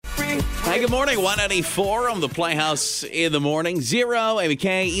Hi, good morning. 194 on the Playhouse in the morning. 0,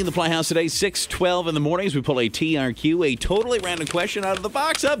 ABK in the Playhouse today. 6:12 in the mornings. We pull a TRQ, a totally random question out of the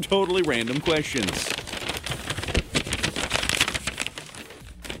box of totally random questions.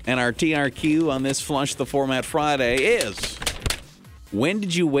 And our TRQ on this Flush the Format Friday is, when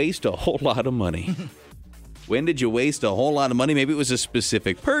did you waste a whole lot of money? When did you waste a whole lot of money? Maybe it was a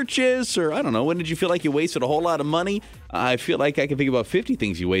specific purchase, or I don't know. When did you feel like you wasted a whole lot of money? I feel like I can think about 50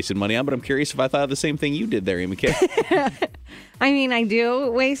 things you wasted money on, but I'm curious if I thought of the same thing you did there, Amy Kay. I mean, I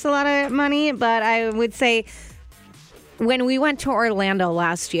do waste a lot of money, but I would say when we went to Orlando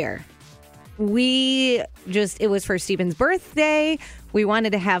last year, it was for Steven's birthday. We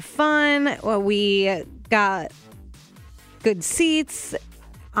wanted to have fun. We got good seats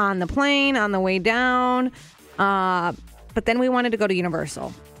on the plane on the way down. But then we wanted to go to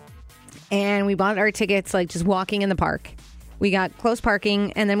Universal. And we bought our tickets, like just walking in the park. We got close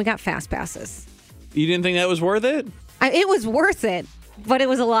parking, and then we got fast passes. You didn't think that was worth it? It was worth it, but it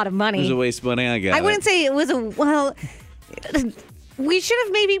was a lot of money. It was a waste of money, I guess. I wouldn't say it was we should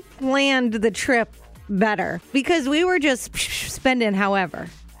have maybe planned the trip better, because we were just spending however.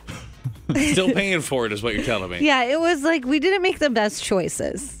 Still paying for it is what you're telling me. Yeah, it was like we didn't make the best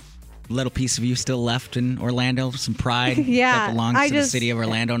choices. Little piece of you still left in Orlando, some pride Yeah, that belongs to the city of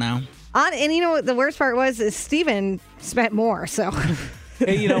Orlando now. And you know what the worst part was is Steven spent more, so.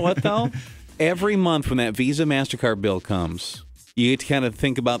 Hey, you know what, though? Every month when that Visa MasterCard bill comes, you get to kind of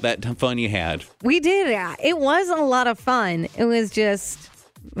think about that fun you had. We did, yeah. It was a lot of fun. It was just,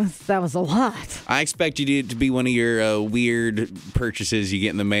 that was a lot. I expect you to be one of your weird purchases you get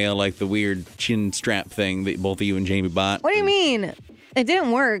in the mail, like the weird chin strap thing that both of you and Jamie bought. What do you mean? It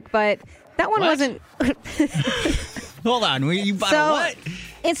didn't work, but that one wasn't. Hold on, you bought a what?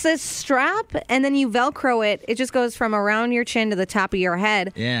 It's a strap, and then you Velcro it. It just goes from around your chin to the top of your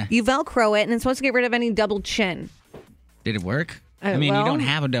head. Yeah. You Velcro it, and it's supposed to get rid of any double chin. Did it work? I mean, you don't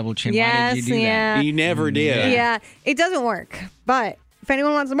have a double chin. Yes, Why did you do yeah. that? You never did. Yeah, it doesn't work. But if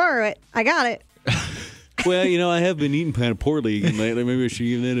anyone wants to borrow it, I got it. Well, I have been eating kind of poorly lately. Maybe I should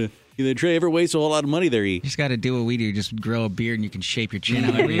give that a try. Ever waste a whole lot of money there, E? You just got to do what we do. Just grow a beard and you can shape your chin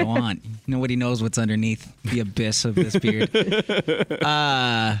however you want. Nobody knows what's underneath the abyss of this beard.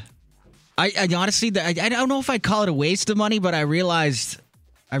 I honestly, I don't know if I'd call it a waste of money, but I realized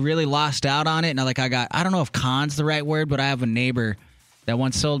I really lost out on it. And I don't know if con's the right word, but I have a neighbor that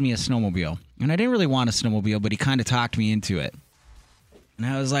once sold me a snowmobile. And I didn't really want a snowmobile, but he kind of talked me into it. And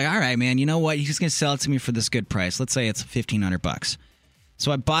I was like, all right, man, you know what? He's just going to sell it to me for this good price. Let's say it's $1,500.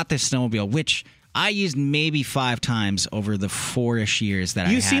 So I bought this snowmobile, which I used maybe 5 times over the 4-ish years that I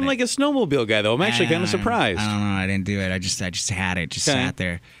had it. You seem like a snowmobile guy, though. I'm actually kind of surprised. I don't know. I didn't do it. I just had it. Just sat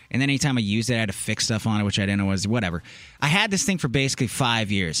there. And then anytime I used it, I had to fix stuff on it, which I didn't know was whatever. I had this thing for basically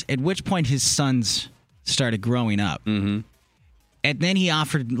 5 years, at which point his sons started growing up. Mm-hmm. And then he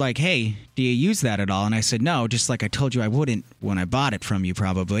offered, like, hey, do you use that at all? And I said, no, just like I told you I wouldn't when I bought it from you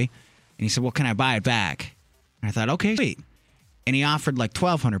probably. And he said, well, can I buy it back? And I thought, okay, sweet. And he offered like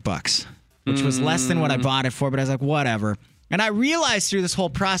 $1,200, which was less than what I bought it for, but I was like, whatever. And I realized through this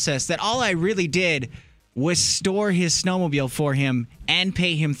whole process that all I really did was store his snowmobile for him and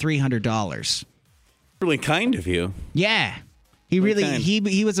pay him $300. Really kind of you. Yeah. He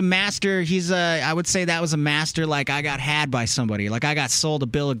was a master. I would say that was a master, like I got had by somebody. Like I got sold a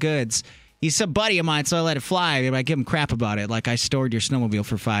bill of goods. He's a buddy of mine, so I let it fly. I give him crap about it. Like I stored your snowmobile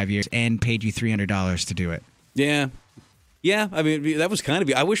for 5 years and paid you $300 to do it. Yeah. Yeah, I mean, that was kind of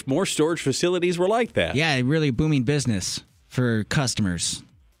you. I wish more storage facilities were like that. Yeah, really booming business for customers.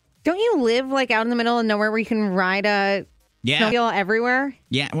 Don't you live like out in the middle of nowhere where you can ride a snowmobile everywhere?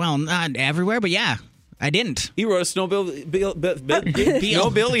 Yeah, well, not everywhere, but yeah, I didn't. He rode a snowmobile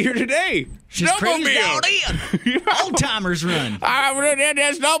bill here today. She's crazy down in. Old timers run. I rode that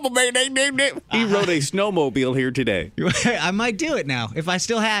snowmobile. He rode a snowmobile here today. I might do it now if I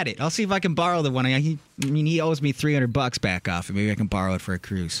still had it. I'll see if I can borrow the one. He owes me $300 back off, and maybe I can borrow it for a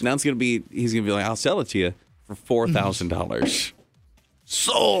cruise. Now he's gonna be like, I'll sell it to you for $4,000.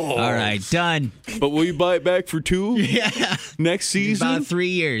 Sold. All right, done. But will you buy it back for $2? Yeah. Next season? About 3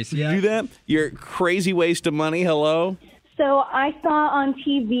 years. Yeah. Do that? Your crazy waste of money. Hello? So I saw on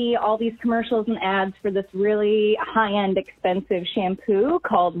TV all these commercials and ads for this really high-end expensive shampoo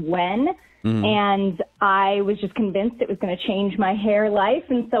called When. And I was just convinced it was going to change my hair life.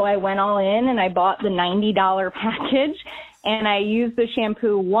 And so I went all in and I bought the $90 package. And I used the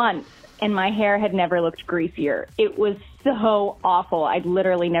shampoo once. And my hair had never looked greasier. It was so awful. I'd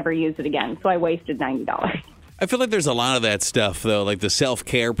literally never use it again. So I wasted $90. I feel like there's a lot of that stuff, though, like the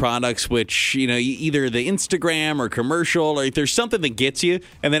self-care products, which, either the Instagram or commercial, or there's something that gets you,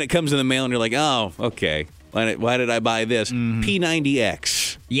 and then it comes in the mail, and you're like, oh, okay. Why did I buy this?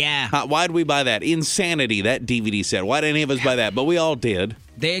 P90X. Yeah. Why did we buy that? Insanity, that DVD set. Why did any of us buy that? But we all did.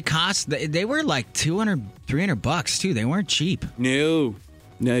 They were like $200, $300 too. They weren't cheap. No,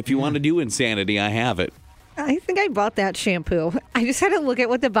 if you want to do Insanity, I have it. I think I bought that shampoo. I just had to look at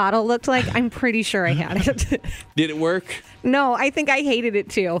what the bottle looked like. I'm pretty sure I had it. Did it work? No, I think I hated it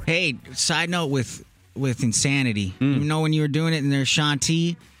too. Hey, side note with Insanity. You know when you were doing it and there's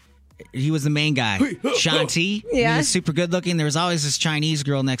Shanti? He was the main guy. Shanti. Yeah. He was super good looking. There was always this Chinese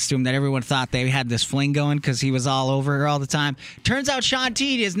girl next to him that everyone thought they had this fling going because he was all over her all the time. Turns out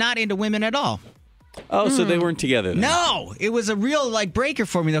Shanti is not into women at all. Oh, so they weren't together then. No, it was a real breaker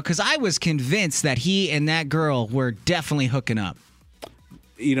for me though, because I was convinced that he and that girl were definitely hooking up.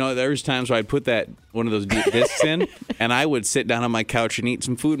 There was times where I'd put one of those discs in, and I would sit down on my couch and eat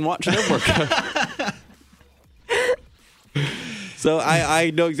some food and watch their workout. So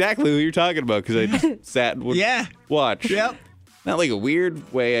I know exactly who you're talking about because I just sat and would watch. Yep. Not like a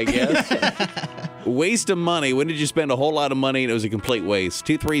weird way, I guess. Waste of money. When did you spend a whole lot of money and it was a complete waste?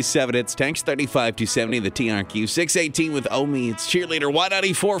 237 hits, tanks 35-270, the TRQ. 618 with Omi. It's cheerleader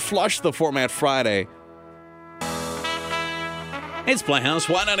Y94 Flush the Format Friday. It's Playhouse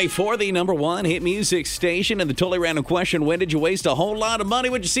Y94, the number one hit music station. And the totally random question, when did you waste a whole lot of money?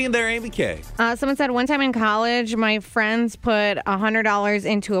 What'd you see in there, Amy K? Someone said one time in college, my friends put $100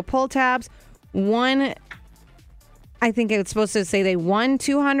 into a pull tabs. I think it's supposed to say they won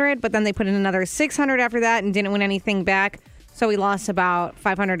 $200, but then they put in another $600 after that and didn't win anything back. So we lost about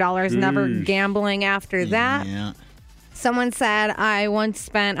 $500, never gambling after that. Yeah. Someone said, I once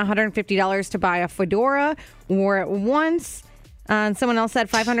spent $150 to buy a fedora, wore it once. Someone else said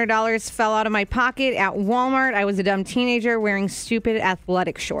 $500 fell out of my pocket at Walmart. I was a dumb teenager wearing stupid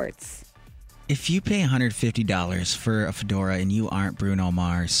athletic shorts. If you pay $150 for a fedora and you aren't Bruno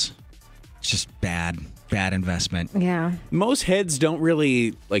Mars, it's just bad investment. Yeah. Most heads don't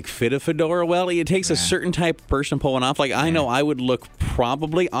really fit a fedora well. It takes a certain type of person pulling off. I know I would look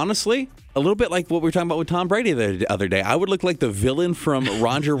probably, honestly, a little bit like what we were talking about with Tom Brady the other day. I would look like the villain from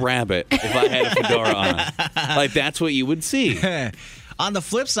Roger Rabbit if I had a fedora on. That's what you would see. On the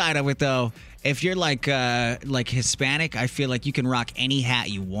flip side of it, though, if you're like Hispanic, I feel like you can rock any hat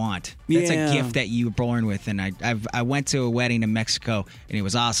you want. That's a gift that you were born with. And I went to a wedding in Mexico, and it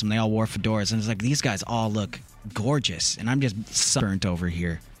was awesome. They all wore fedoras, and it's like, these guys all look gorgeous, and I'm just sunburnt over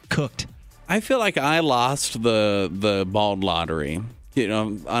here, cooked. I feel like I lost the bald lottery.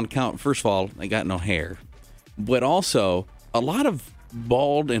 On account, first of all, I got no hair. But also, a lot of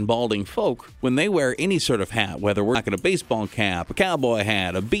bald and balding folk, when they wear any sort of hat, whether we're talking a baseball cap, a cowboy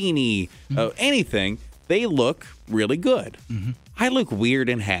hat, a beanie, anything, they look really good. Mm-hmm. I look weird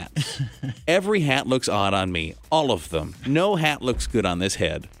in hats. Every hat looks odd on me. All of them. No hat looks good on this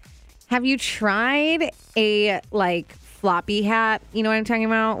head. Have you tried a, floppy hat? You know what I'm talking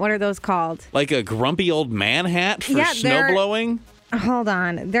about? What are those called? Like a grumpy old man hat for snow blowing? Hold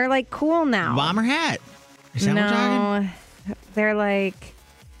on. They're, cool now. Bomber hat. Is that what we're talking? They're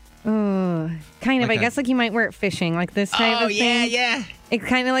kind of. I guess you might wear it fishing, this type of thing. Yeah. It's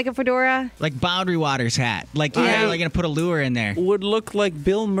kind of like a fedora. Like Boundary Waters hat. You're going to put a lure in there. Would look like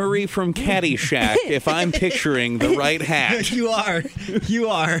Bill Murray from Caddyshack if I'm picturing the right hat. You are.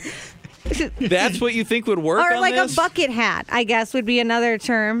 That's what you think would work or on this? A bucket hat, I guess, would be another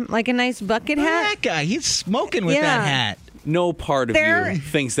term. Like a nice bucket hat. That guy, he's smoking with that hat. No part of you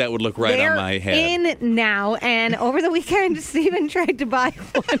thinks that would look right on my head. They're in now, and over the weekend, Stephen tried to buy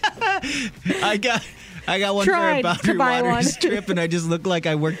one. I got one for a Boundary Waters trip, and I just looked like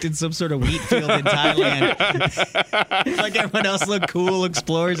I worked in some sort of wheat field in Thailand. Like everyone else looked cool,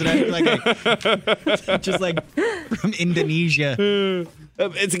 explorers, and I look like just from Indonesia.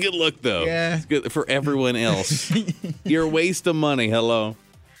 It's a good look, though. Yeah. It's good for everyone else. You're a waste of money. Hello.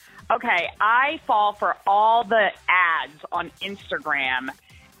 Okay, I fall for all the ads on Instagram,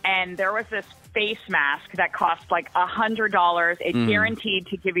 and there was this face mask that cost $100. It guaranteed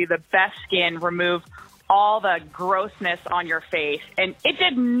to give you the best skin, remove all the grossness on your face, and it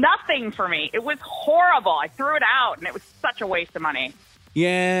did nothing for me. It was horrible. I threw it out, and it was such a waste of money.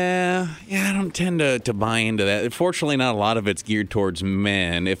 Yeah, I don't tend to buy into that. Fortunately, not a lot of it's geared towards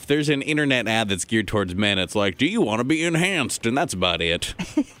men. If there's an internet ad that's geared towards men, it's like, do you want to be enhanced? And that's about it.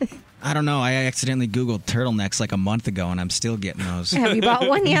 I don't know. I accidentally Googled turtlenecks a month ago, and I'm still getting those. Have you bought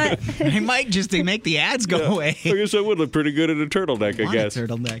one yet? I might just to make the ads go away. I guess I would look pretty good in a turtleneck, I guess. A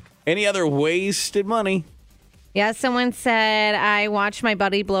turtleneck. Any other wasted money? Yeah, someone said, I watched my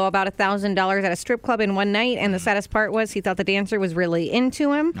buddy blow about $1,000 at a strip club in one night, and the saddest part was he thought the dancer was really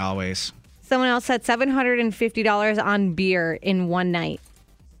into him. Always. Someone else said $750 on beer in one night.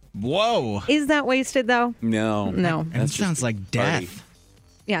 Whoa. Is that wasted, though? No. No. That sounds like party. death.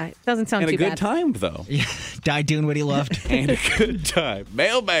 Yeah, it doesn't sound And too a good bad. time, though. Yeah, died doing what he loved. And a good time.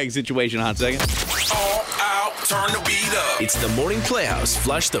 Mailbag situation, hot second. All out, turn the beat up. It's the Morning Playhouse.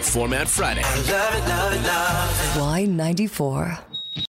 Flush the Format Friday. Love it, love it, love it. Y94.